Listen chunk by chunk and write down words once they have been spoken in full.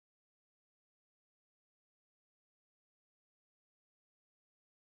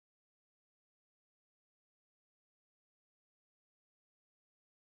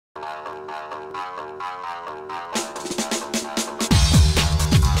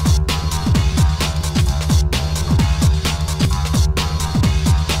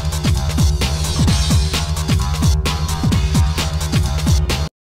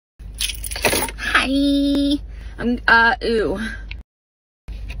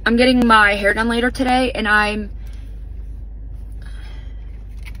I'm getting my hair done later today, and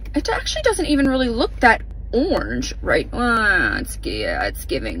it actually doesn't even really look that orange, right? It's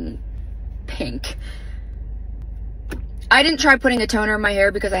giving pink. I didn't try putting a toner in my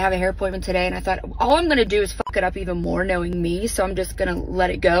hair because I have a hair appointment today, and I thought all I'm gonna do is fuck it up even more, knowing me, so I'm just gonna let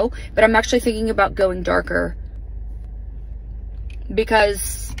it go. But I'm actually thinking about going darker,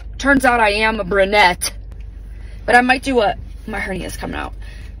 because turns out I am a brunette. But I might do my hernia's coming out.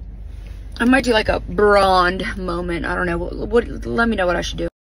 I might do like a blonde moment. I don't know. Let me know what I should do.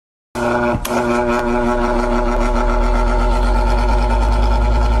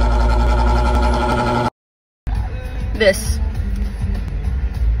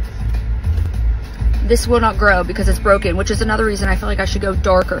 This will not grow because it's broken, which is another reason I feel like I should go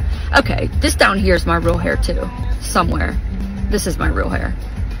darker. Okay, this down here is my real hair too. Somewhere. This is my real hair.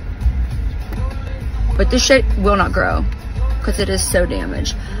 But this shit will not grow because it is so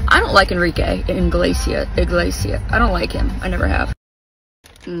damaged. I don't like Enrique Iglesias. I don't like him. I never have.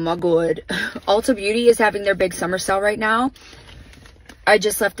 My god. Ulta Beauty is having their big summer sale right now. I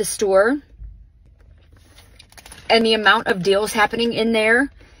just left the store, and the amount of deals happening in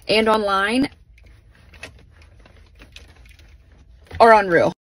there and online are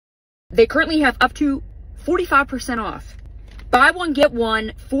unreal. They currently have up to 45% off. Buy one, get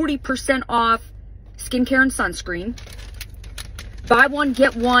one, 40% off skincare and sunscreen. Buy one,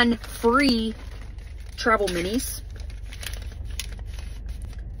 get one free travel minis.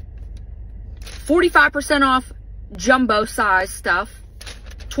 45% off jumbo size stuff.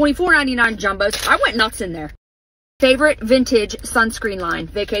 $24.99 jumbos. I went nuts in there. Favorite vintage sunscreen line.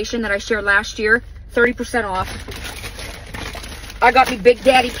 Vacation that I shared last year. 30% off. I got me Big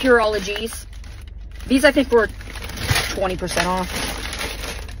Daddy Pureologies. These I think were 20% off.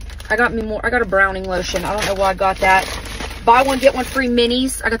 I got me more. I got a browning lotion. I don't know why I got that. Buy one, get one free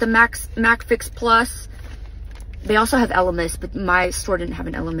minis. I got the Mac Fix Plus. They also have Elemis, but my store didn't have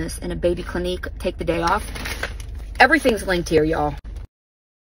an Elemis. And a Baby Clinique, take the day off. Everything's linked here, y'all.